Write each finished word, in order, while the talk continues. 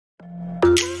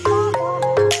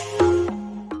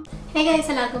Hey guys,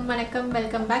 எல்லாருக்கும் வணக்கம்.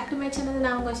 Welcome back to my channel.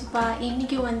 நான் உங்க சுபா.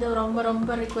 இன்னைக்கு வந்து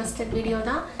ரொம்ப ரிக்வெஸ்டட் வீடியோ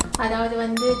தான். அதாவது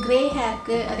வந்து கிரே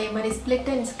ஹேருக்கு அதே மாதிரி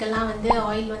ஸ்ப்ளிட் எண்ட்ஸ்க்கெல்லாம் வந்து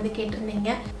ஆயில் வந்து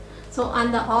கேட்டிருந்தீங்க. ஸோ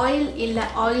அந்த ஆயில் இல்லை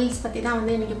ஆயில்ஸ் பற்றி தான்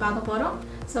வந்து இன்னைக்கு பார்க்க போகிறோம்.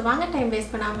 ஸோ வாங்க டைம்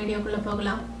வேஸ்ட் பண்ணாமல் வீடியோக்குள்ளே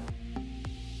போகலாம்.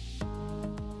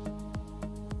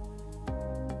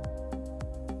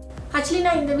 ஆக்சுவலி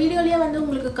நான் இந்த வீடியோலேயே வந்து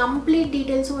உங்களுக்கு கம்ப்ளீட்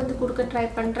டீட்டெயில்ஸும் வந்து கொடுக்க ட்ரை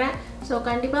பண்ணுறேன். ஸோ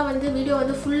கண்டிப்பாக வந்து வீடியோ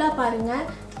வந்து ஃபுல்லாக பாருங்கள்.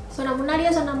 ஸோ நான்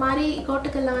முன்னாடியே சொன்ன மாதிரி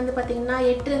கோட்டக்கல்ல வந்து பார்த்திங்கன்னா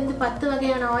 8 to 10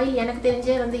 வகையான ஆயில் எனக்கு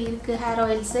தெரிஞ்சே வந்து இருக்குது, ஹேர்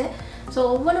ஆயில்ஸு. ஸோ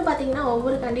ஒவ்வொன்றும் பார்த்திங்கன்னா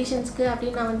ஒவ்வொரு கண்டிஷன்ஸ்க்கு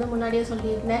அப்படின்னு நான் வந்து முன்னாடியே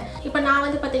சொல்லியிருந்தேன். இப்போ நான்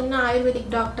வந்து பார்த்திங்கன்னா ஆயுர்வேதிக்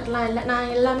டாக்டர்லாம் இல்லை,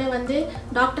 நான் எல்லாமே வந்து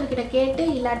டாக்டர்கிட்ட கேட்டு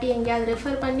இல்லாட்டி எங்கேயாவது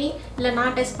ரெஃபர் பண்ணி இல்லை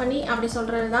நான் டெஸ்ட் பண்ணி அப்படி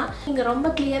சொல்கிறது தான். நீங்கள் ரொம்ப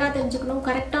கிளியராக தெரிஞ்சுக்கணும்,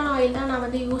 கரெக்டான ஆயில் தான் நான்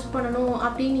வந்து யூஸ் பண்ணணும்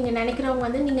அப்படின்னு நீங்கள் நினைக்கிறவங்க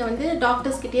வந்து நீங்கள் வந்து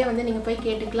டாக்டர்ஸ்கிட்டே வந்து நீங்கள் போய்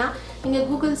கேட்டுக்கலாம். நீங்கள்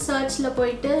கூகுள் சர்ச்சில்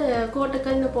போயிட்டு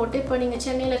கோட்டக்கல்னு போட்டு, இப்போ நீங்கள்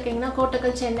சென்னையில் இருக்கீங்கன்னா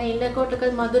கோட்டக்கல் சென்னை, இல்லை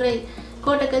கோட்டக்கல் மதுரை,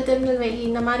 கோட்டக்கல் திருநெல்வேலி,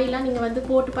 இந்த மாதிரிலாம் நீங்கள் வந்து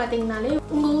போட்டு பார்த்தீங்கனாலே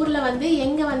உங்கள் ஊரில் வந்து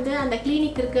எங்கே வந்து அந்த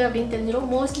கிளினிக் இருக்குது அப்படின்னு தெரிஞ்சிடும்.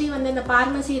 மோஸ்ட்லி வந்து இந்த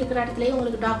ஃபார்மசி இருக்கிற இடத்துலேயே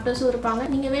உங்களுக்கு டாக்டர்ஸும் இருப்பாங்க.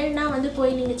 நீங்கள் வேணும்னா வந்து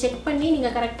போய் நீங்கள் செக் பண்ணி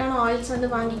நீங்கள் கரெக்டான ஆயில்ஸ் வந்து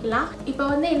வாங்கிக்கலாம். இப்போ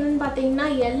வந்து என்னென்னு பார்த்தீங்கன்னா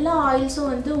எல்லா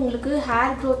ஆயில்ஸும் வந்து உங்களுக்கு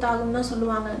ஹேர் க்ரோத் ஆகும்னு தான்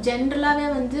சொல்லுவாங்க. ஜென்ரலாகவே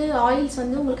வந்து ஆயில்ஸ்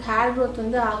வந்து உங்களுக்கு ஹேர் க்ரோத்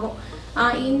வந்து ஆகும்.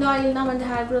 இந்த ஆயில் தான் வந்து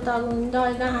ஹேர் க்ரோத் ஆகும், இந்த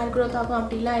ஆயில் தான் ஹேர் க்ரோத் ஆகும்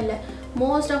அப்படிலாம் இல்லை.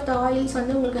 மோஸ்ட் ஆஃப் த ஆயில்ஸ்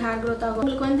வந்து உங்களுக்கு ஹேர் க்ரோத் ஆகும்.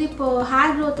 உங்களுக்கு வந்து இப்போது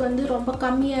ஹேர் க்ரோத் வந்து ரொம்ப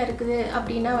கம்மியாக இருக்குது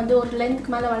அப்படின்னா வந்து ஒரு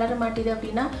லென்த்துக்கு மேலே வளர மாட்டேது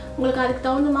அப்படின்னா உங்களுக்கு அதுக்கு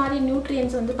தகுந்த மாதிரி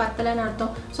நியூட்ரியன்ஸ் வந்து பத்தலைன்னு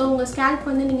அர்த்தம். ஸோ உங்கள் ஸ்கேல்ப்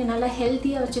வந்து நீங்கள் நல்லா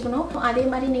ஹெல்த்தியாக வச்சுக்கணும். அதே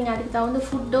மாதிரி நீங்கள் அதுக்கு தகுந்த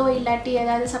ஃபுட்டோ இல்லாட்டி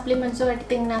ஏதாவது சப்ளிமெண்ட்ஸோ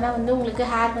எடுத்திங்கன்னா தான் வந்து உங்களுக்கு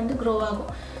ஹேர் வந்து க்ரோ ஆகும்.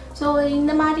 ஸோ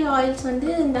இந்த மாதிரி ஆயில்ஸ் வந்து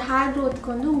இந்த ஹேர்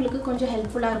க்ரோத்துக்கு வந்து உங்களுக்கு கொஞ்சம்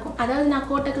ஹெல்ப்ஃபுல்லாக இருக்கும். அதாவது நான்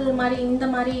கோட்டக்கல் மாதிரி இந்த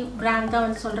மாதிரி பிராண்ட் தான்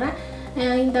வந்து சொல்கிறேன்.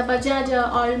 இந்த பஜாஜ்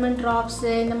ஆல்மண்ட்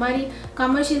ட்ராப்ஸு இந்த மாதிரி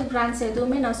கமர்ஷியல் பிராண்ட்ஸ்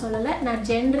எதுவுமே நான் சொல்லலை. நான்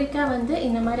ஜென்ரிக்காக வந்து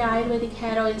இந்த மாதிரி ஆயுர்வேதிக்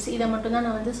ஹேர் ஆயில்ஸ் இதை மட்டும் தான்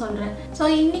நான் வந்து சொல்கிறேன். ஸோ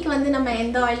இன்றைக்கி வந்து நம்ம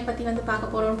எந்த ஆயில் பற்றி வந்து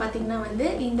பார்க்க போகிறோம்னு பார்த்திங்கன்னா வந்து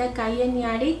இந்த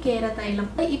கையன்யாடி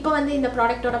கேரதைலம். இப்போ வந்து இந்த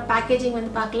ப்ராடக்டோட பேக்கேஜிங்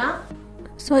வந்து பார்க்கலாம்.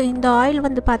 ஸோ இந்த ஆயில்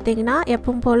வந்து பார்த்திங்கன்னா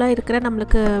எப்பவும் போல் இருக்கிற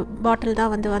நம்மளுக்கு பாட்டில்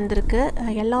தான் வந்து வந்திருக்கு.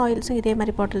 எல்லா ஆயில்ஸும் இதே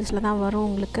மாதிரி பாட்டில்ஸில் தான் வரும்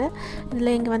உங்களுக்கு.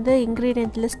 இதில் இங்கே வந்து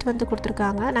இன்க்ரீடியன்ட் லிஸ்ட் வந்து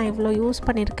கொடுத்துருக்காங்க. நான் இவ்வளோ யூஸ்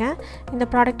பண்ணியிருக்கேன். இந்த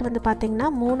ப்ராடக்ட் வந்து பார்த்திங்கன்னா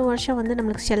 3 வருஷம் வந்து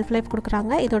நம்மளுக்கு ஷெல்ஃப் லைஃப்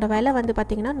கொடுக்குறாங்க. இதோட விலை வந்து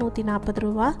பார்த்திங்கன்னா 140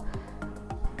 ரூபா.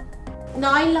 இந்த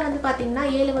ஆயிலில் வந்து பார்த்திங்கன்னா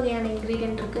 7 வகையான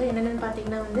இன்க்ரீடியன்ட் இருக்குது. என்னென்னு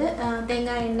பார்த்திங்கன்னா வந்து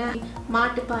தேங்காய் எண்ணெய்,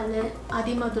 மாட்டுப்பால்,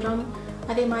 அதிமதுரம்,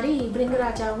 அதே மாதிரி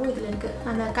பிரிங்கராஜாவும் இதில் இருக்குது.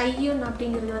 அந்த கையன்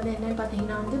அப்படிங்கிறது வந்து என்னென்னு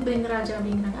பார்த்தீங்கன்னா வந்து பிரிங்கராஜா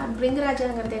அப்படிங்கிறாங்க.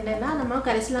 பிரிங்கராஜாங்கிறது என்னென்னா நம்ம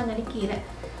கரிசலாங்கண்ணி கீரை.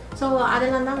 ஸோ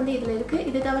அதெல்லாம் தான் வந்து இதில் இருக்குது.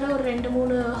 இது தவிர ஒரு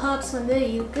 2-3 ஹர்ப்ஸ் வந்து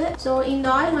இருக்குது. ஸோ இந்த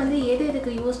ஆயில் வந்து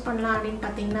எதுக்கு யூஸ் பண்ணலாம் அப்படின்னு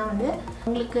பார்த்தீங்கன்னா வந்து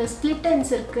உங்களுக்கு ஸ்ப்ளிட்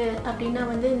எண்ட்ஸ் இருக்குது அப்படின்னா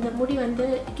வந்து இந்த முடி வந்து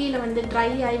கீழே வந்து ட்ரை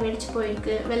ஆகி வெடிச்சு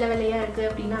போயிருக்கு, வெள்ளையாக இருக்குது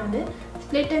அப்படின்னா வந்து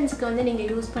ஸ்ப்ளிட் எண்ட்ஸ்க்கு வந்து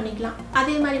நீங்கள் யூஸ் பண்ணிக்கலாம்.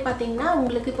 அதே மாதிரி பார்த்தீங்கன்னா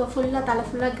உங்களுக்கு இப்போ தலை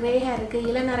ஃபுல்லாக க்ரே ஹேர் இருக்குது,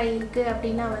 இளநரை இருக்குது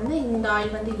அப்படின்னா வந்து இந்த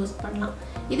ஆயில் வந்து யூஸ் பண்ணலாம்.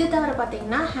 இது தவிர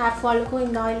பார்த்தீங்கன்னா ஹேர் ஃபாலுக்கும்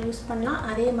இந்த ஆயில் யூஸ் பண்ணலாம்.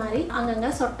 அதே மாதிரி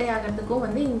அங்கங்கே சொட்டை ஆகிறதுக்கும்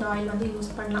வந்து இந்த ஆயில் வந்து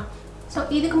யூஸ் பண்ணலாம். ஸோ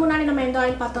இதுக்கு முன்னாடி நம்ம எந்த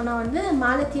ஆயில் பார்த்தோம்னா வந்து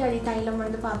மாலத்தியாடி தைலம்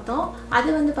வந்து பார்த்தோம். அது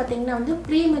வந்து பார்த்திங்கன்னா வந்து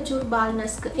ப்ரீமெச்சூர்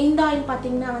பால்னஸ்க்கு. இந்த ஆயில்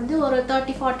பார்த்திங்கன்னா வந்து ஒரு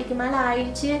 30-40க்கு மேலே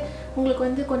ஆயிடுச்சு, உங்களுக்கு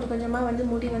வந்து கொஞ்சம் கொஞ்சமாக வந்து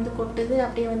முடி வந்து கொட்டுது,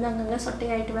 அப்படியே வந்து அங்கங்கே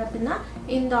சொட்டையாகிட்டு வருதுன்னா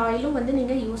இந்த ஆயிலும் வந்து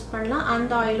நீங்கள் யூஸ் பண்ணலாம்.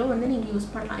 அந்த ஆயிலும் வந்து நீங்கள்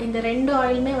யூஸ் பண்ணலாம். இந்த 2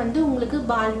 ஆயிலுமே வந்து உங்களுக்கு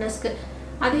பால்னஸ்க்கு.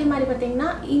 அதே மாதிரி பார்த்திங்கன்னா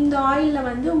இந்த ஆயிலில்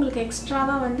வந்து உங்களுக்கு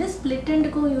எக்ஸ்ட்ராவாக வந்து ஸ்ப்ளிட்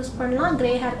எண்டுக்கும் யூஸ் பண்ணலாம்,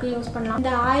 க்ரே ஹேருக்கும் யூஸ் பண்ணலாம்.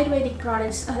 இந்த ஆயுர்வேதிக்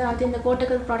ப்ராடக்ட்ஸ், அதாவது இந்த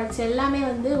கோட்டக்கல் ப்ராடக்ட்ஸ் எல்லாமே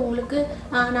வந்து உங்களுக்கு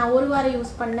நான் 1 வாரம்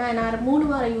யூஸ் பண்ணேன், நான்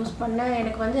 3 வாரம் யூஸ் பண்ணேன்,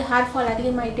 எனக்கு வந்து ஹேர் ஃபால்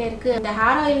அதிகமாகிட்டே இருக்குது, இந்த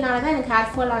ஹேர் ஆயில்னால தான் எனக்கு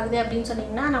ஹேர் ஃபால் ஆகுது அப்படின்னு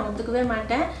சொன்னிங்கன்னா நான் ஒத்துக்கவே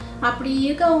மாட்டேன். அப்படி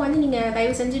இருக்கவங்க வந்து நீங்கள்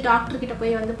தயவு செஞ்சு டாக்டர்கிட்ட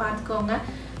போய் வந்து பார்த்துக்கோங்க.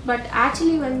 பட்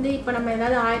ஆக்சுவலி வந்து இப்போ நம்ம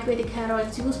ஏதாவது ஆயுர்வேதிக் ஹேர்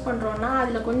ஆயில்ஸ் யூஸ் பண்ணுறோன்னா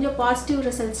அதில் கொஞ்சம் பாசிட்டிவ்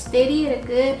ரிசல்ட்ஸ்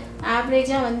தெரியறதுக்கு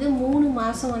ஆவரேஜாக வந்து 3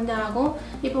 மாதம் வந்து ஆகும்.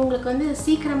 இப்போ உங்களுக்கு வந்து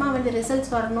சீக்கிரமாக வந்து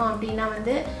ரிசல்ட்ஸ் வரணும் அப்படின்னா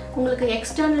வந்து உங்களுக்கு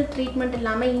எக்ஸ்டர்னல் ட்ரீட்மெண்ட்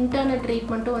இல்லாமல் இன்டர்னல்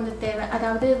ட்ரீட்மெண்ட்டும் வந்து தேவை.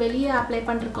 அதாவது வெளியே அப்ளை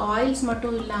பண்ணுறதுக்கு ஆயில்ஸ்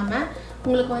மட்டும் இல்லாமல்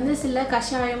உங்களுக்கு வந்து சில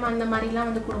கஷாயம் அந்த மாதிரிலாம்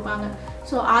வந்து கொடுப்பாங்க.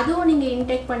 ஸோ அதுவும் நீங்கள்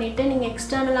இன்டேக் பண்ணிவிட்டு நீங்கள்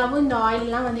எக்ஸ்டர்னலாகவும் இந்த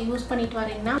ஆயிலெலாம் வந்து யூஸ் பண்ணிட்டு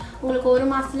வரீங்கன்னா உங்களுக்கு 1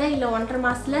 மாதத்தில் இல்லை 1.5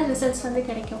 மாதத்தில் ரிசல்ட்ஸ் வந்து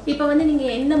கிடைக்கும். இப்போ வந்து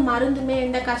நீங்கள் எந்த மருந்துமே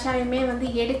எந்த கஷாயமே வந்து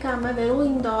எடுக்காமல் வெறும்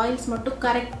இந்த ஆயில்ஸ் மட்டும்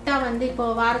கரெக்டாக வந்து இப்போ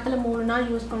வாரத்தில் 3 நாள்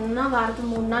யூஸ் பண்ணணும்னா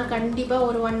வாரத்தில் 3 நாள் கண்டிப்பாக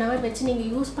ஒரு 1 hour வச்சு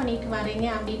நீங்கள் யூஸ் பண்ணிட்டு வரீங்க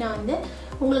அப்படின்னா வந்து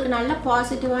உங்களுக்கு நல்ல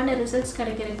பாசிட்டிவான ரிசல்ட்ஸ்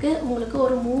கிடைக்கிறதுக்கு உங்களுக்கு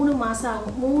ஒரு 3 மாதம்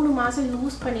ஆகும். 3 மாதம்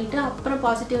யூஸ் பண்ணிவிட்டு அப்புறம்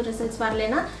பாசிட்டிவ் ரிசல்ட்ஸ்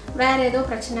வரலைன்னா வேறு ஏதோ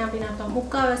பிரச்சனை அப்படின்னு அர்த்தம்.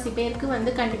 3/4 பேருக்கு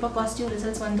வந்து கண்டிப்பாக பாசிட்டிவ்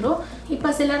ரிசல்ட்ஸ் வந்துடும்.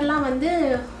 இப்போ சிலர்லாம் வந்து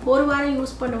 1 வாரம்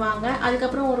யூஸ் பண்ணுவாங்க,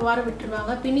 அதுக்கப்புறம் 1 வாரம்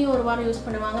விட்டுருவாங்க, பின்னி 1 வாரம் யூஸ்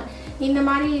பண்ணுவாங்க. இந்த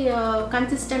மாதிரி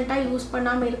கன்சிஸ்டண்ட்டாக யூஸ்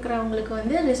பண்ணாமல் இருக்கிறவங்களுக்கு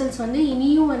வந்து ரிசல்ட்ஸ் வந்து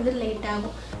இனியும் வந்து லேட்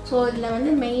ஆகும். ஸோ இதில்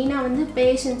வந்து மெயினாக வந்து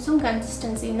பேஷன்ஸும்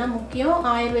கன்சிஸ்டன்சியும் தான் முக்கியம்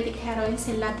ஆயுர்வேதிக் ஹேர் ஆயில்ஸ்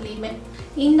எல்லாத்துலேயுமே.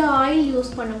 இந்த ஆயில்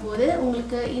யூஸ் பண்ணும்போது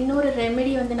உங்களுக்கு இன்னொரு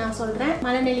ரெமெடி வந்து நான் சொல்கிறேன்.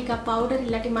 மலைநெல்லிக்காய் பவுடர்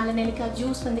இல்லாட்டி மலைநெல்லிக்காய்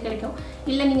ஜூஸ் வந்து கிடைக்கும்.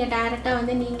 இல்லை நீங்கள் டேரெக்டாக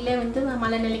வந்து நீங்களே வந்து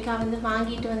மலைநெல்லிக்காய் வந்து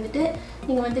வாங்கிட்டு வந்துட்டு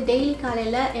நீங்கள் வந்து டெய்லி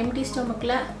காலையில் எம்டி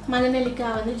ஸ்டொமக்கில்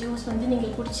மலைநெல்லிக்காய் வந்து ஜூஸ் வந்து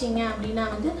நீங்கள் குடிச்சிங்க அப்படின்னா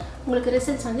வந்து உங்களுக்கு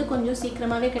ரிசல்ட்ஸ் வந்து கொஞ்சம்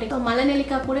சீக்கிரமாகவே கிடைக்கும்.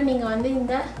 மலைநெல்லிக்காய் கூட நீங்கள் வந்து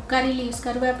இந்த கறி லீவ்ஸ்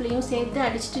கருவேப்பிலையும் சேர்த்து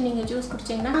அடிச்சுட்டு நீங்கள் ஜூஸ்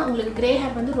குடிச்சிங்கன்னா உங்களுக்கு கிரே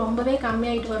ஹேர் வந்து ரொம்பவே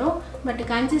கம்மியாகிட்டு வரும். பட்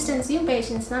கன்சிஸ்டன்சியும்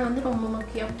பேஷன்ஸ் தான் வந்து ரொம்ப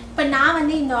முக்கியம். இப்போ நான்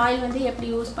வந்து இந்த ஆயில் வந்து எப்படி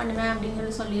யூஸ் பண்ணுவேன்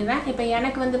அப்படிங்கிறது சொல்லிடுறேன். இப்போ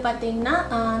எனக்கு வந்து பார்த்தீங்கன்னா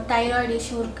தைராய்டு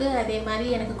இஷ்யூ இருக்குது. அதே மாதிரி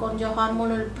எனக்கு கொஞ்சம்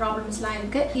ஹார்மோனல் ப்ராப்ளம்ஸ்லாம்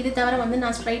இருக்குது. இது தவிர வந்து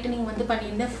நான் ஸ்ட்ரைட்டனிங் வந்து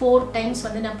பண்ணியிருந்தேன் 4 டைம்ஸ்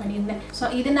வந்து நான் பண்ணியிருந்தேன். ஸோ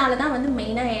இதனால தான் வந்து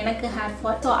மெயினாக எனக்கு ஹேர்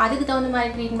ஃபால். ஸோ அதுக்கு தகுந்த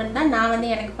மாதிரி ட்ரீட்மெண்ட் தான் நான்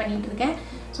வந்து எனக்கு பண்ணிகிட்டு இருக்கேன்.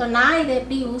 ஸோ நான் இதை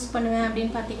எப்படி யூஸ் பண்ணுவேன்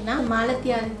அப்படின்னு பார்த்தீங்கன்னா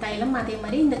மாலத்தியாதி தைலம் அதே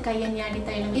மாதிரி இந்த கையஞ்ஞாடி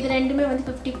தைலம் இது ரெண்டுமே வந்து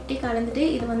 50-50 கலந்துட்டு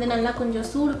இது வந்து நல்லா கொஞ்சம்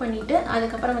சூடு பண்ணிவிட்டு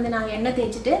அதுக்கப்புறம் வந்து நான் எண்ணெய்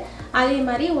தேய்ச்சிட்டு அதே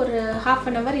மாதிரி ஒரு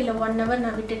 1/2 hour இல்லை 1 hour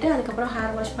நான் விட்டுட்டு அதுக்கப்புறம்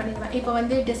ஹேர் வாஷ் பண்ணிடுவேன். இப்போ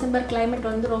வந்து டிசம்பர்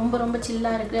கிளைமேட் வந்து ரொம்ப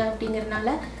சில்லாக இருக்குது அப்படிங்கிறதுனால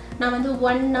நான் வந்து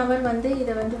 1 hour வந்து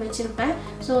இதை வந்து வச்சுருப்பேன்.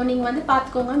 ஸோ நீங்கள் வந்து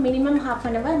பார்த்துக்கோங்க, மினிமம்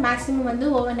 1/2 hour, மேக்ஸிமம் வந்து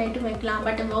ஓவர் நைட்டும் வைக்கலாம்.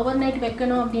 பட் ஓவர் நைட்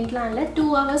வைக்கணும் அப்படின்ட்டுலாம் இல்லை, 2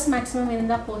 hours மேக்ஸிமம்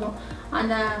இருந்தால் போதும்.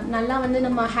 அந்த நல்லா வந்து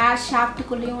நம்ம ஹேர்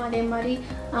ஷாஃப்ட்டுக்குள்ளேயும் அதே மாதிரி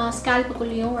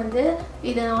ஸ்கேல்ப்புக்குள்ளேயும் வந்து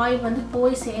இது ஆயில் வந்து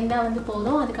போய் சேர்ந்தால் வந்து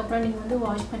போதும். அதுக்கப்புறம் நீங்கள் வந்து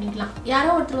வாஷ் பண்ணிக்கலாம். யாரோ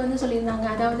ஒருத்தர் வந்து சொல்லியிருந்தாங்க,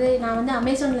 அதாவது நான் வந்து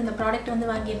அமேசானில் இந்த ப்ராடக்ட்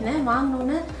வந்து வாங்கியிருந்தேன்.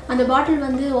 வாங்கினோன்னு அந்த பாட்டில்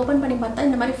வந்து ஓப்பன் பண்ணி பார்த்தா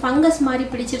இந்த மாதிரி ஃபங்கஸ் மாதிரி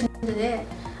பிடிச்சிருந்தது.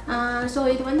 ஸோ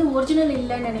இது வந்து ஒரிஜினல்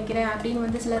இல்லைன்னு நினைக்கிறேன் அப்படின்னு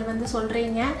வந்து சிலர் வந்து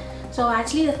சொல்கிறீங்க. ஸோ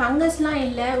ஆக்சுவலி இது ஃபங்கஸ்லாம்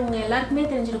இல்லை, உங்கள் எல்லாருக்குமே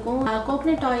தெரிஞ்சிருக்கும்.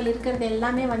 கோகனட் ஆயில் இருக்கிறது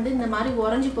எல்லாமே வந்து இந்த மாதிரி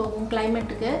உறைஞ்சி போகும்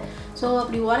கிளைமேட்டுக்கு. ஸோ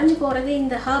அப்படி உறைஞ்சி போகிறது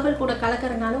இந்த ஹெர்பல் கூட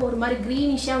கலக்கிறதுனால ஒரு மாதிரி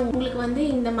க்ரீனிஷாக உங்களுக்கு வந்து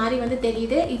இந்த மாதிரி வந்து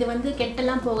தெரியுது. இது வந்து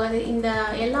கெட்டெல்லாம் போகாது. இந்த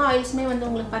எல்லா ஆயில்ஸுமே வந்து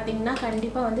உங்களுக்கு பார்த்தீங்கன்னா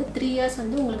கண்டிப்பாக வந்து 3 years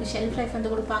வந்து உங்களுக்கு ஷெல்ஃப் லைஃப்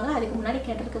வந்து கொடுப்பாங்க. அதுக்கு முன்னாடி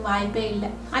கெட்டதுக்கு வாய்ப்பே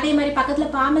இல்லை. அதே மாதிரி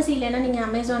பக்கத்தில் ஃபார்மசி இல்லைன்னா நீங்கள்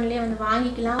அமேசான்லேயே வந்து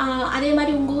வாங்கிக்கலாம். அதே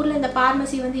மாதிரி உங்கள் ஊரில் இந்த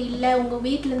ஃபார்மசி வந்து இல்லை, உங்கள்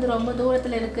வீட்டிலேருந்து ரொம்ப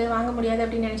தூரத்தில் இருக்குது, வாங்க முடியாது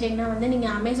அப்படின்னு நினச்சிங்கன்னா வந்து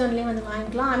நீங்கள் அமேசான்லேயே வந்து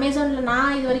வாங்கிக்கலாம். அமேசானில்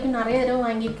நான் இது வரைக்கும் நிறைய தடவை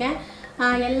வாங்கியிருக்கேன்.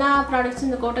 எல்லா ப்ராடக்ட்ஸும்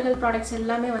இந்த கோட்டக்கல் ப்ராடக்ட்ஸ்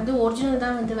எல்லாமே வந்து ஒரிஜினல்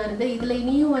தான் வந்து வருது. இதில்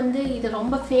இனியும் வந்து இது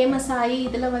ரொம்ப ஃபேமஸ் ஆகி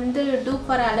இதில் வந்து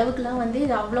டூப் வர அளவுக்குலாம் வந்து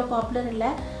இது அவ்வளோ பாப்புலர்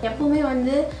இல்லை. எப்பவுமே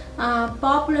வந்து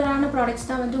பாப்புலரான ப்ராடக்ட்ஸ்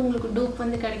தான் வந்து உங்களுக்கு டூப்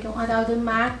வந்து கிடைக்கும். அதாவது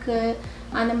மேக்கு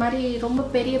அந்த மாதிரி ரொம்ப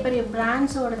பெரிய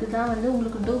பிராண்ட்ஸோடது தான் வந்து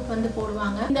உங்களுக்கு டூப் வந்து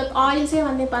போடுவாங்க. இந்த ஆயில்ஸே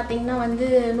வந்து பார்த்தீங்கன்னா வந்து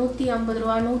 150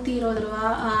 ரூபா 120 ரூபா,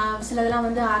 சிலதெல்லாம்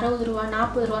வந்து 60 ரூபா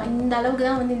 40 ரூபா இந்த அளவுக்கு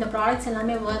தான் வந்து இந்த ப்ராடக்ட்ஸ்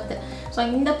எல்லாமே வருது. ஸோ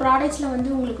இந்த ப்ராடக்ட்ஸில் வந்து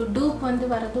உங்களுக்கு டூப் வந்து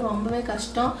வர்றது ரொம்பவே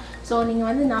கஷ்டம். ஸோ நீங்கள்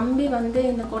வந்து நம்பி வந்து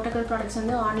இந்த கோட்டக்கல் ப்ராடக்ட்ஸ்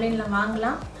வந்து ஆன்லைனில்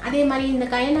வாங்கலாம். அதே மாதிரி இந்த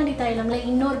கையநாடி தைலமில்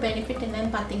இன்னொரு பெனிஃபிட்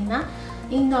என்னன்னு பார்த்தீங்கன்னா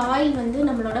இந்த ஆயில் வந்து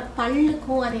நம்மளோட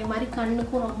பல்லுக்கும் அதே மாதிரி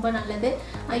கண்ணுக்கும் ரொம்ப நல்லது.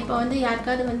 இப்போ வந்து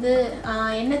யாருக்காவது வந்து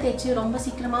எண்ணெய் தேய்ச்சி ரொம்ப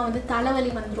சீக்கிரமாக வந்து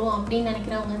தலைவலி வந்துடும் அப்படின்னு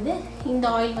நினைக்கிறவங்க வந்து இந்த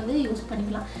ஆயில் வந்து யூஸ்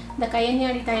பண்ணிக்கலாம். இந்த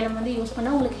கையஞ்ஞாடி தைலம் வந்து யூஸ்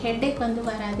பண்ணால் உங்களுக்கு ஹெட்டேக் வந்து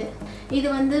வராது. இது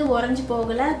வந்து உறைஞ்சி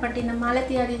போகலை. பட் இந்த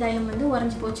மாலத்தியாதி தைலம் வந்து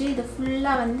உறைஞ்சி போச்சு. இது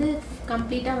ஃபுல்லாக வந்து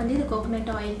கம்ப்ளீட்டாக வந்து இது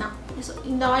கோகனட் ஆயில் தான். ஸோ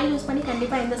இந்த ஆயில் யூஸ் பண்ணி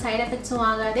கண்டிப்பாக எந்த சைட் எஃபெக்ட்ஸும்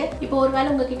ஆகாது. இப்போ ஒருவேளை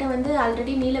உங்ககிட்ட வந்து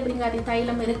ஆல்ரெடி நீலபிரிங்காதி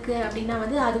தைலம் இருக்குது அப்படின்னா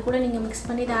வந்து அது கூட நீங்கள் மிக்ஸ்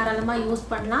பண்ணி தாராளமாக யூஸ்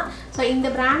பண்ணலாம். ஸோ இந்த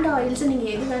பிராண்ட் ஆயில்ஸ்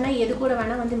நீங்கள் எது கூட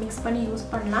வேணால் வந்து மிக்ஸ் பண்ணி யூஸ்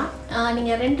பண்ணலாம்.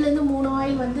 நீங்கள் 2லேருந்து 3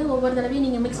 ஆயில் வந்து ஒவ்வொரு தடவையும்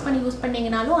நீங்கள் மிக்ஸ் பண்ணி யூஸ்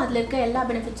பண்ணிங்கனாலும் அதில் இருக்க எல்லா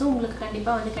பெனிஃபிட்ஸும் உங்களுக்கு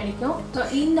கண்டிப்பாக வந்து கிடைக்கும். ஸோ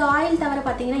இந்த ஆயில் தவிர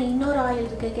பார்த்தீங்கன்னா இன்னொரு ஆயில்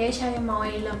இருக்குது, கேஷாயம்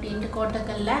ஆயில் அப்படின்ட்டு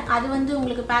கோட்டக்கல்ல. அது வந்து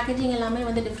உங்களுக்கு பேக்கேஜிங் எல்லாமே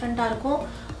வந்து டிஃப்ரெண்ட்டாக இருக்கும்.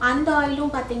 அந்த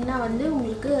ஆயிலும் பார்த்தீங்கன்னா வந்து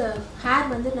உங்களுக்கு ஹேர்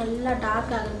வந்து நல்லா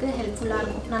டார்க் ஆகிறதுக்கு ஹெல்ப்ஃபுல்லாக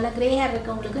இருக்கும். நல்லா க்ரே ஹேர்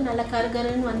இருக்கவங்களுக்கு நல்லா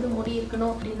கருகருன்னு வந்து முடி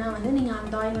இருக்கணும் அப்படின்னா வந்து நீங்கள்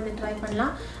அந்த ஆயில் வந்து ட்ரை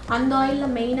பண்ணலாம். அந்த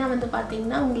ஆயிலில் மெயினாக வந்து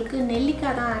பார்த்தீங்கன்னா உங்களுக்கு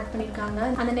நெல்லிக்காய் தான் ஆட் பண்ணியிருக்காங்க.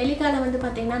 அந்த நெல்லிக்காயில் வந்து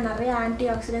பார்த்தீங்கன்னா நிறைய ஆன்டி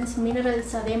ஆக்சிடென்ட்ஸ்,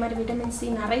 மினரல்ஸ் அதே மாதிரி விட்டமின் சி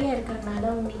நிறைய இருக்கிறதுனால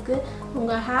உங்களுக்கு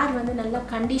உங்கள் ஹேர் வந்து நல்லா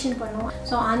கண்டிஷன் பண்ணும்.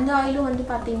 ஸோ அந்த ஆயிலும் வந்து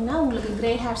பார்த்தீங்கன்னா உங்களுக்கு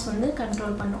க்ரே ஹேர்ஸ் வந்து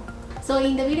கண்ட்ரோல் பண்ணும். ஸோ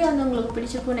இந்த வீடியோ வந்து உங்களுக்கு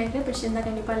பிடிச்சிருக்கும் நினைக்கிறேன். பிடிச்சிருந்தா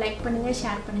கண்டிப்பாக லைக் பண்ணுங்கள்,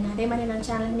 ஷேர் பண்ணுங்கள். அதே மாதிரி என்னோட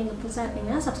சேனல் நீங்கள் புதுசாக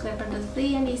இருக்கீங்கன்னா சப்ஸ்கிரைப் பண்ணுறது ஃப்ரீ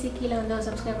அண்ட் ஈஸி. கீழே வந்து ஒரு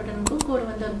சப்ஸ்கிரைப் பட்டன் இருக்கும், கூட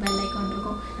வந்து ஒரு பெல் ஐக்கான்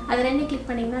இருக்கும். அது 2 கிளிக்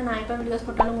பண்ணிங்கன்னா நான் எப்போ வீடியோஸ்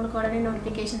போட்டாலும் உங்களுக்கு உடனே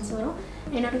நோட்டிஃபிகேஷன்ஸ் வரும்.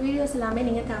 என்னோடய வீடியோஸ் எல்லாமே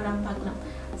நீங்கள் தவறாமல் பார்க்கலாம்.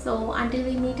 So until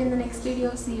we meet in the next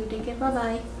video, see you, take care, bye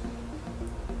bye.